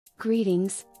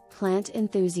Greetings, plant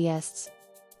enthusiasts.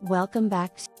 Welcome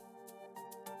back to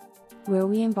where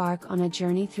we embark on a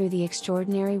journey through the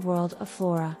extraordinary world of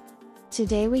flora.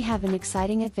 Today we have an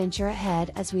exciting adventure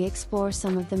ahead as we explore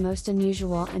some of the most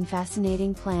unusual and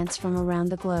fascinating plants from around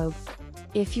the globe.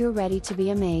 If you're ready to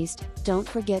be amazed, don't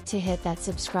forget to hit that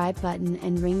subscribe button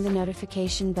and ring the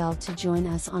notification bell to join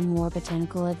us on more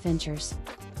botanical adventures.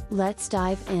 Let's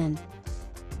dive in.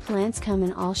 Plants come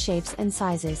in all shapes and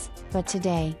sizes, but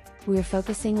today, we're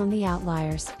focusing on the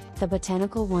outliers, the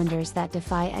botanical wonders that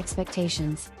defy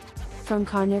expectations. From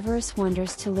carnivorous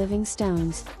wonders to living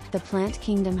stones, the plant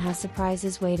kingdom has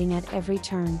surprises waiting at every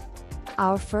turn.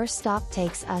 Our first stop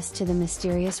takes us to the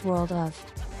mysterious world of.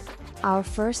 Our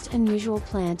first unusual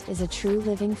plant is a true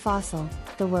living fossil,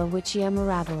 the Welwitschia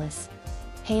mirabilis.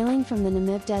 Hailing from the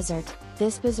Namib Desert,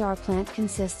 this bizarre plant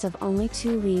consists of only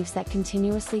 2 leaves that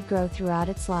continuously grow throughout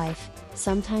its life,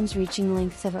 sometimes reaching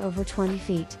lengths of over 20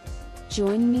 feet.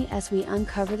 Join me as we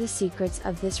uncover the secrets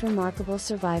of this remarkable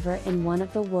survivor in one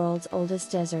of the world's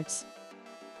oldest deserts.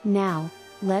 Now,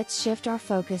 let's shift our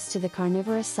focus to the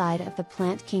carnivorous side of the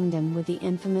plant kingdom with the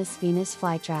infamous Venus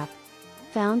Flytrap.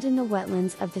 Found in the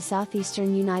wetlands of the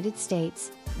southeastern United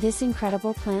States, this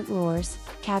incredible plant lures,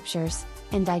 captures,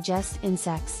 and digests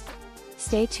insects.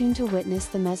 Stay tuned to witness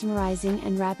the mesmerizing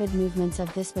and rapid movements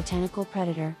of this botanical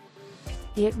predator.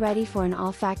 Get ready for an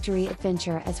olfactory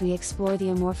adventure as we explore the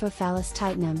Amorphophallus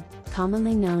titanum,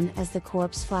 commonly known as the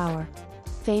corpse flower.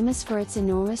 Famous for its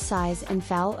enormous size and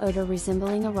foul odor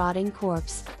resembling a rotting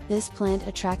corpse, this plant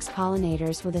attracts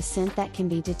pollinators with a scent that can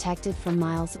be detected from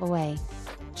miles away.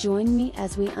 Join me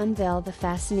as we unveil the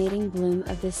fascinating bloom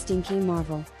of this stinky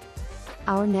marvel.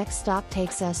 Our next stop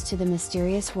takes us to the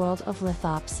mysterious world of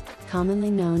lithops, commonly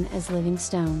known as living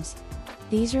stones.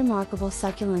 These remarkable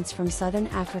succulents from southern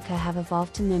Africa have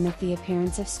evolved to mimic the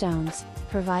appearance of stones,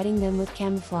 providing them with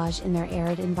camouflage in their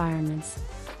arid environments.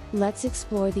 Let's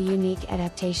explore the unique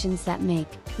adaptations that make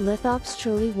lithops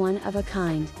truly one of a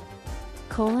kind.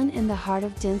 In the heart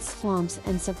of dense swamps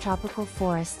and subtropical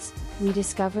forests, we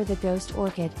discover the ghost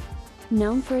orchid.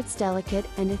 Known for its delicate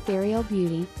and ethereal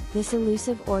beauty, this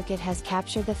elusive orchid has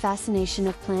captured the fascination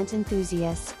of plant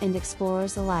enthusiasts and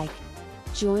explorers alike.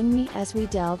 Join me as we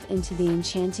delve into the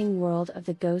enchanting world of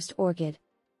the ghost orchid.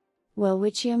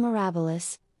 Welwitschia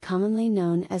mirabilis, commonly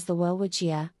known as the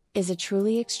Welwitschia, is a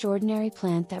truly extraordinary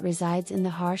plant that resides in the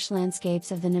harsh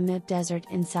landscapes of the Namib Desert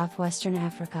in southwestern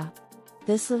Africa.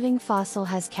 This living fossil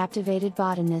has captivated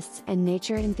botanists and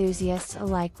nature enthusiasts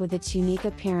alike with its unique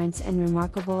appearance and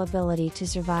remarkable ability to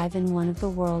survive in one of the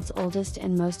world's oldest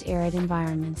and most arid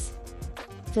environments.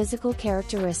 Physical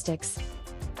characteristics.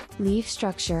 Leaf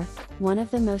structure. One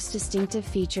of the most distinctive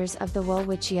features of the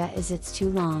Welwitschia is its 2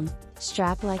 long,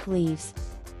 strap-like leaves.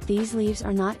 These leaves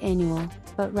are not annual,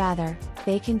 but rather,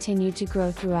 they continue to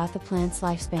grow throughout the plant's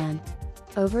lifespan.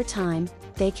 Over time,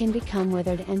 they can become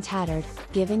withered and tattered,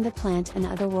 giving the plant an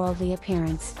otherworldly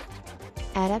appearance.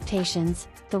 Adaptations.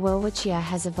 The Welwitschia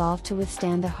has evolved to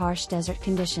withstand the harsh desert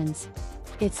conditions.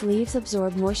 Its leaves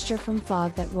absorb moisture from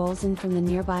fog that rolls in from the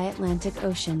nearby Atlantic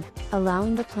Ocean,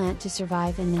 allowing the plant to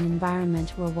survive in an environment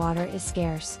where water is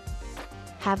scarce.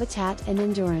 Habitat and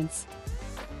endurance.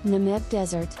 Namib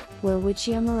Desert.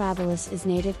 Welwitschia mirabilis is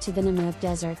native to the Namib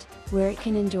Desert, where it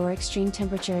can endure extreme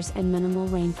temperatures and minimal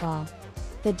rainfall.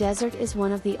 The desert is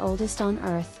one of the oldest on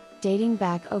Earth, dating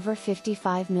back over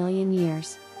 55 million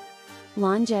years.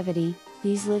 Longevity.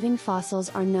 These living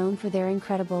fossils are known for their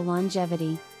incredible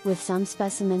longevity, with some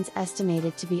specimens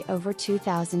estimated to be over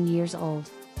 2,000 years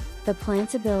old. The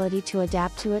plant's ability to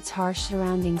adapt to its harsh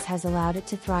surroundings has allowed it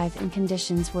to thrive in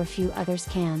conditions where few others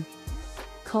can.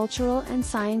 Cultural and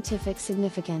scientific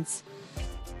significance.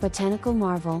 Botanical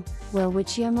marvel.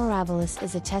 Welwitschia mirabilis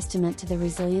is a testament to the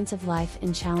resilience of life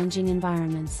in challenging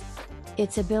environments.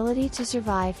 Its ability to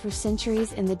survive for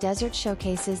centuries in the desert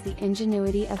showcases the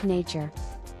ingenuity of nature.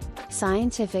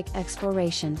 Scientific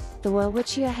exploration. The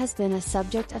Welwitschia has been a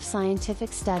subject of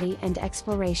scientific study and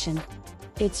exploration.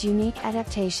 Its unique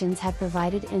adaptations have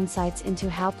provided insights into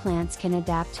how plants can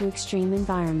adapt to extreme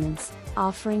environments,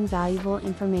 offering valuable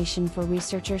information for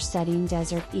researchers studying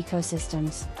desert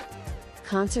ecosystems.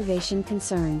 Conservation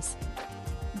concerns.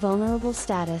 Vulnerable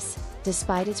status.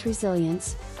 Despite its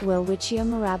resilience, Welwitschia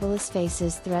mirabilis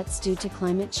faces threats due to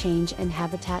climate change and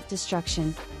habitat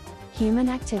destruction. Human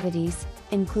activities,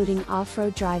 including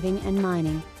off-road driving and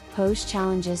mining, pose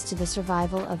challenges to the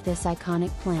survival of this iconic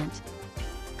plant.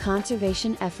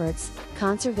 Conservation efforts.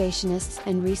 Conservationists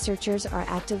and researchers are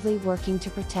actively working to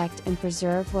protect and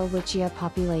preserve Welwitschia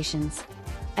populations.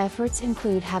 Efforts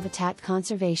include habitat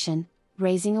conservation,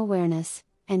 raising awareness,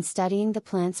 and studying the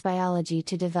plant's biology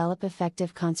to develop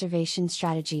effective conservation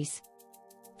strategies.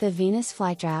 The Venus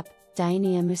Flytrap,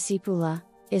 Dionaea muscipula,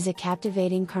 is a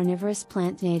captivating carnivorous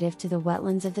plant native to the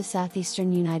wetlands of the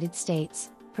southeastern United States,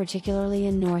 particularly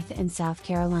in North and South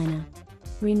Carolina.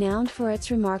 Renowned for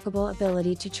its remarkable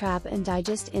ability to trap and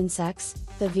digest insects,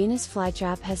 the Venus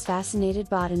flytrap has fascinated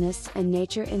botanists and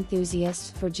nature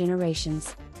enthusiasts for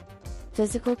generations.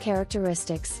 Physical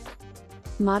characteristics.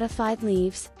 Modified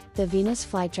leaves. The Venus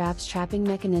flytrap's trapping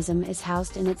mechanism is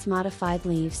housed in its modified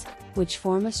leaves, which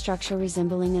form a structure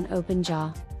resembling an open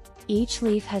jaw. Each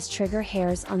leaf has trigger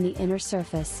hairs on the inner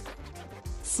surface.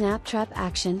 Snap trap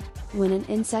action. When an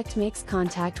insect makes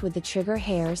contact with the trigger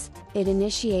hairs, it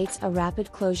initiates a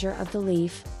rapid closure of the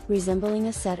leaf, resembling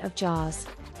a set of jaws.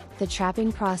 The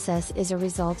trapping process is a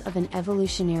result of an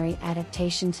evolutionary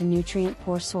adaptation to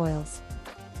nutrient-poor soils.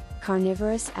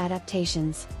 Carnivorous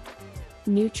adaptations.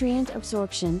 Nutrient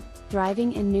absorption.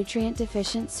 Thriving in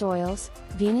nutrient-deficient soils,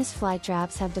 Venus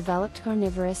flytraps have developed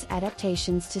carnivorous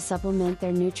adaptations to supplement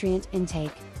their nutrient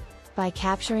intake. By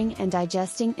capturing and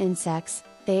digesting insects,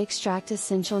 they extract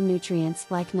essential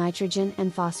nutrients like nitrogen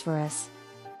and phosphorus.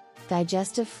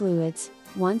 Digestive fluids.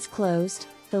 Once closed,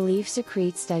 the leaf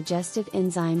secretes digestive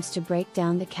enzymes to break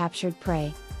down the captured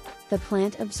prey. The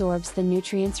plant absorbs the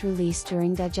nutrients released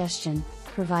during digestion,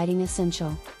 providing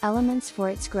essential elements for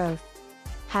its growth.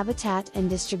 Habitat and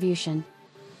distribution.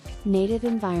 Native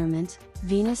environment.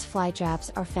 Venus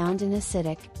flytraps are found in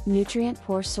acidic,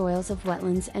 nutrient-poor soils of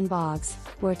wetlands and bogs,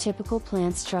 where typical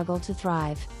plants struggle to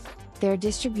thrive. Their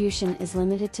distribution is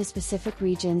limited to specific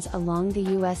regions along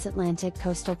the U.S. Atlantic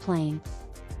coastal plain.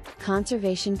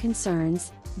 Conservation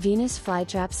concerns. Venus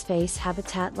flytraps face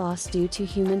habitat loss due to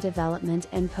human development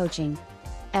and poaching.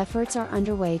 Efforts are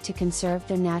underway to conserve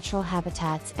their natural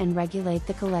habitats and regulate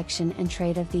the collection and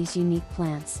trade of these unique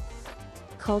plants.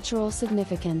 Cultural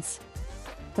significance.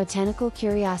 Botanical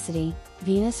curiosity.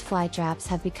 Venus flytraps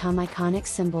have become iconic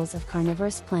symbols of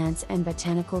carnivorous plants and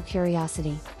botanical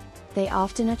curiosity. They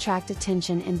often attract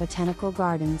attention in botanical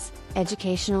gardens,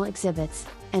 educational exhibits,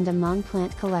 and among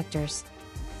plant collectors.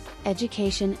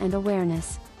 Education and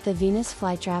awareness. The Venus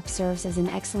flytrap serves as an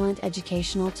excellent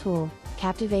educational tool,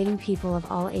 captivating people of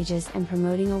all ages and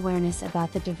promoting awareness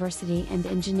about the diversity and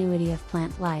ingenuity of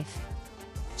plant life.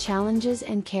 Challenges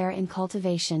and care in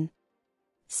cultivation.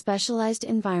 Specialized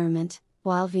environment.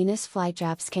 While Venus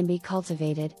flytraps can be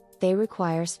cultivated, they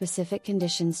require specific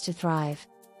conditions to thrive.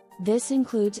 This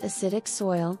includes acidic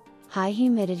soil, high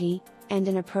humidity, and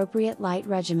an appropriate light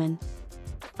regimen.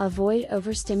 Avoid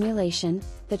overstimulation.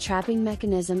 The trapping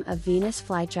mechanism of Venus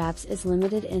flytraps is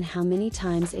limited in how many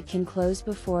times it can close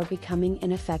before becoming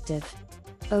ineffective.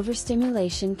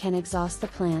 Overstimulation can exhaust the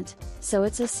plant, so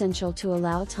it's essential to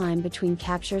allow time between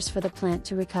captures for the plant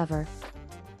to recover.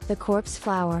 The corpse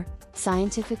flower,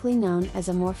 scientifically known as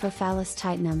Amorphophallus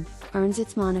titanum, earns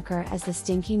its moniker as the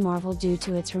stinky marvel due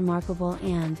to its remarkable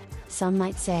and, some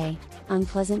might say,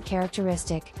 unpleasant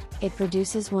characteristic: it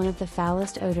produces one of the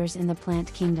foulest odors in the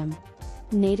plant kingdom.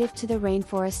 Native to the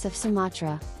rainforests of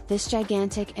Sumatra, this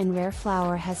gigantic and rare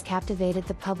flower has captivated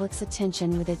the public's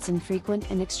attention with its infrequent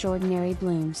and extraordinary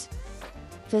blooms.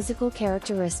 Physical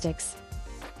characteristics.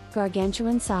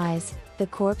 Gargantuan size. The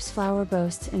corpse flower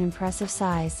boasts an impressive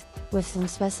size, with some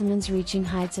specimens reaching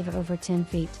heights of over 10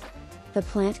 feet. The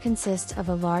plant consists of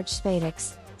a large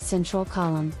spadix, central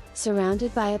column,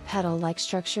 surrounded by a petal-like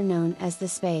structure known as the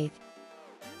spathe.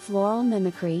 Floral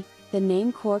mimicry. The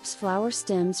name corpse flower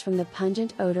stems from the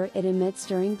pungent odor it emits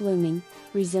during blooming,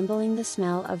 resembling the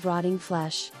smell of rotting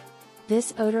flesh.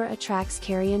 This odor attracts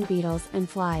carrion beetles and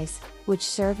flies, which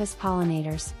serve as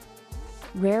pollinators.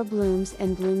 Rare blooms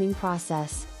and blooming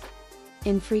process.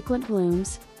 Infrequent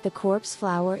blooms. The corpse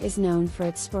flower is known for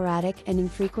its sporadic and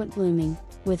infrequent blooming,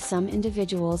 with some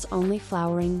individuals only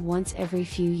flowering once every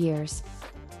few years.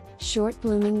 Short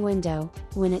blooming window.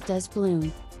 When it does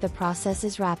bloom, the process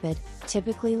is rapid,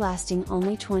 typically lasting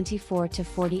only 24 to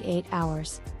 48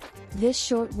 hours. This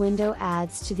short window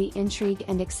adds to the intrigue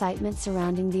and excitement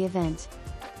surrounding the event.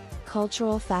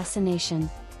 Cultural fascination.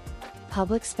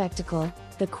 Public spectacle.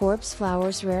 The corpse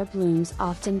flower's rare blooms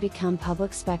often become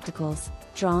public spectacles,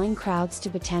 drawing crowds to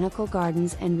botanical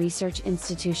gardens and research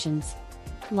institutions.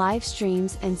 Live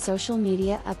streams and social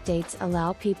media updates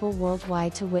allow people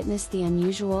worldwide to witness the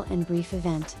unusual and brief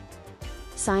event.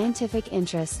 Scientific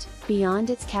interest. Beyond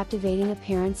its captivating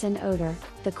appearance and odor,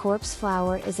 the corpse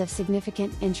flower is of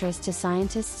significant interest to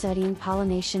scientists studying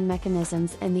pollination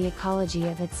mechanisms and the ecology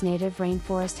of its native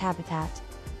rainforest habitat.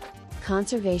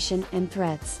 Conservation and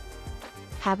threats.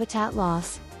 Habitat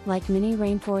loss. Like many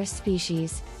rainforest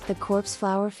species, the corpse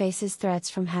flower faces threats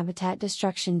from habitat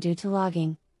destruction due to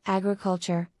logging,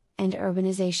 agriculture, and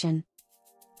urbanization.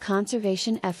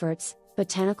 Conservation efforts.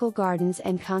 Botanical gardens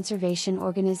and conservation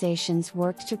organizations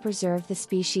worked to preserve the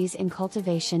species in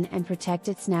cultivation and protect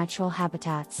its natural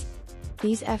habitats.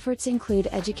 These efforts include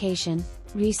education,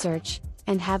 research,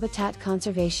 and habitat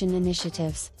conservation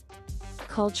initiatives.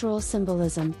 Cultural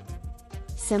symbolism.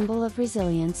 Symbol of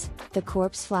resilience, the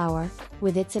corpse flower,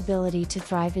 with its ability to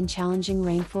thrive in challenging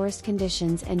rainforest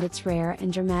conditions and its rare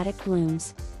and dramatic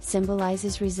blooms,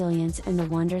 symbolizes resilience and the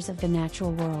wonders of the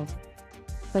natural world.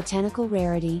 Botanical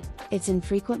rarity, its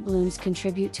infrequent blooms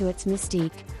contribute to its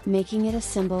mystique, making it a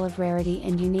symbol of rarity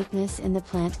and uniqueness in the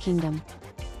plant kingdom.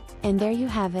 And there you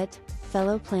have it,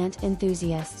 fellow plant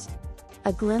enthusiasts.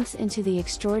 A glimpse into the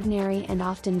extraordinary and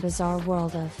often bizarre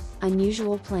world of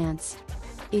unusual plants.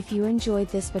 If you enjoyed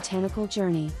this botanical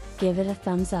journey, give it a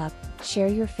thumbs up, share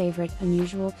your favorite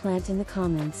unusual plant in the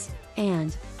comments,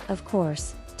 and, of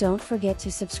course, don't forget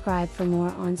to subscribe for more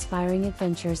awe-inspiring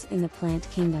adventures in the plant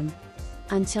kingdom.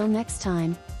 Until next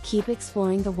time, keep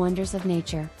exploring the wonders of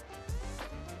nature.